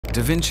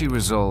DaVinci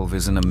Resolve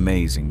is an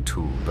amazing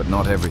tool, but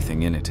not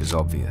everything in it is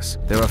obvious.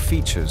 There are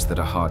features that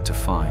are hard to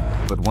find,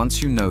 but once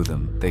you know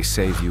them, they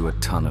save you a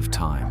ton of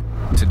time.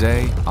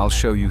 Today, I'll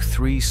show you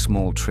 3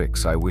 small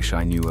tricks I wish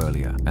I knew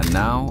earlier, and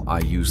now I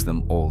use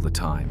them all the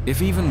time.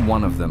 If even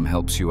one of them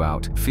helps you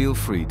out, feel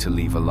free to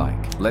leave a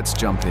like. Let's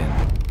jump in.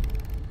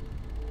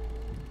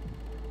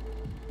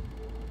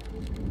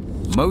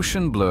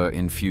 Motion blur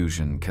in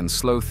Fusion can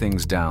slow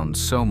things down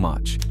so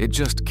much, it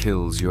just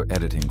kills your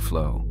editing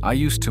flow. I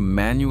used to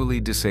manually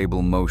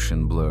disable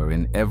motion blur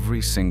in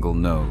every single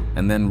node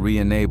and then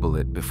re-enable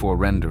it before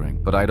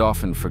rendering, but I'd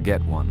often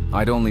forget one.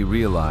 I'd only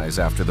realize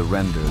after the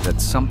render that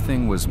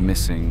something was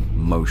missing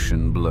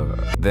motion blur.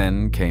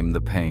 Then came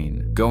the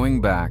pain.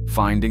 Going back,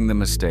 finding the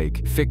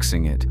mistake,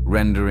 fixing it,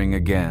 rendering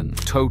again.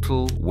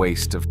 Total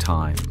waste of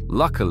time.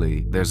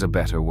 Luckily, there's a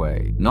better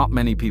way. Not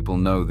many people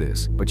know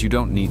this, but you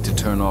don't need to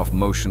turn off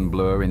motion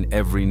blur in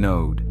every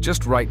node.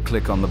 Just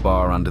right-click on the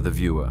bar under the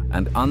viewer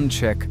and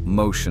uncheck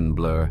motion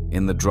blur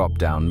in the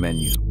drop-down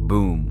menu.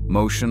 Boom!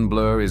 Motion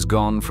blur is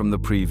gone from the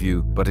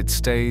preview, but it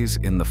stays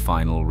in the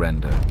final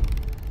render.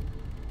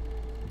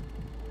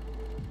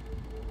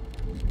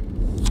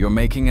 You're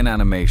making an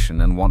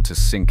animation and want to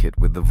sync it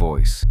with the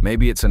voice.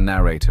 Maybe it's a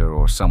narrator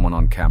or someone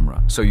on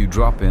camera. So you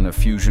drop in a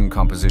Fusion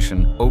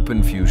composition,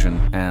 open Fusion,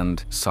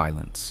 and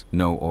silence.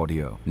 No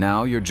audio.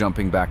 Now you're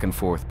jumping back and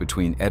forth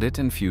between Edit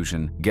and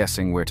Fusion,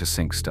 guessing where to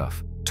sync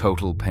stuff.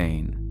 Total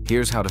pain.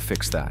 Here's how to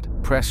fix that.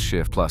 Press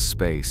Shift plus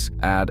space,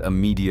 add a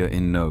media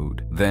in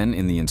node. Then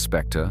in the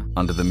inspector,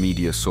 under the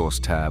media source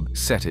tab,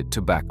 set it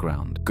to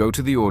background. Go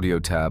to the audio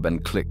tab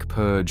and click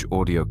Purge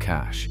Audio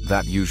Cache.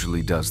 That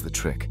usually does the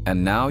trick.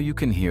 And now you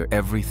can hear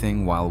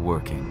everything while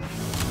working.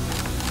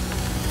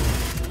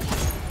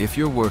 If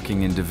you're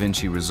working in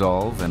DaVinci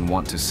Resolve and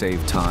want to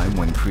save time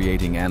when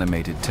creating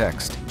animated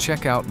text,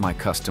 check out my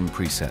custom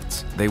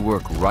presets. They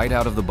work right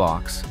out of the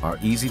box, are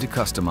easy to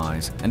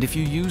customize, and if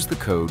you use the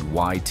code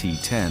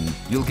YT10,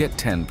 you'll get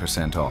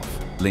 10%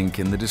 off. Link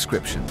in the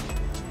description.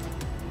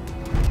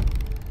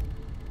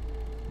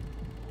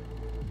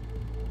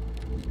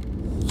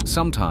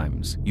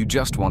 Sometimes, you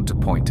just want to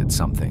point at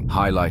something,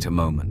 highlight a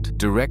moment,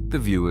 direct the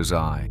viewer's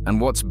eye.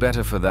 And what's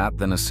better for that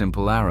than a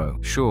simple arrow?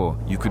 Sure,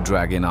 you could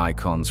drag in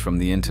icons from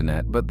the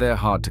internet, but they're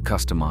hard to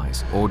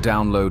customize. Or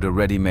download a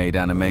ready-made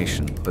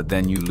animation, but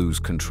then you lose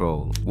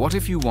control. What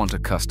if you want a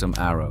custom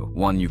arrow?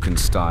 One you can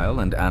style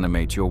and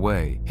animate your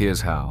way.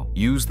 Here's how.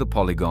 Use the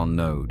Polygon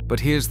node.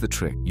 But here's the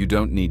trick. You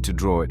don't need to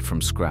draw it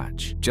from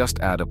scratch. Just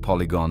add a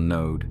Polygon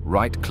node,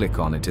 right-click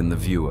on it in the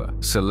viewer,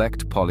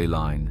 select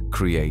Polyline,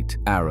 create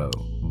arrow.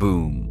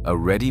 Boom, a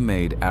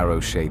ready-made arrow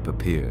shape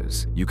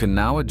appears. You can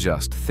now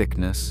adjust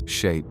thickness,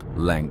 shape,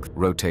 length,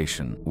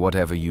 rotation,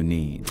 whatever you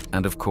need.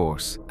 And of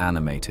course,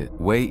 animate it.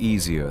 Way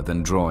easier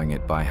than drawing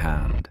it by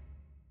hand.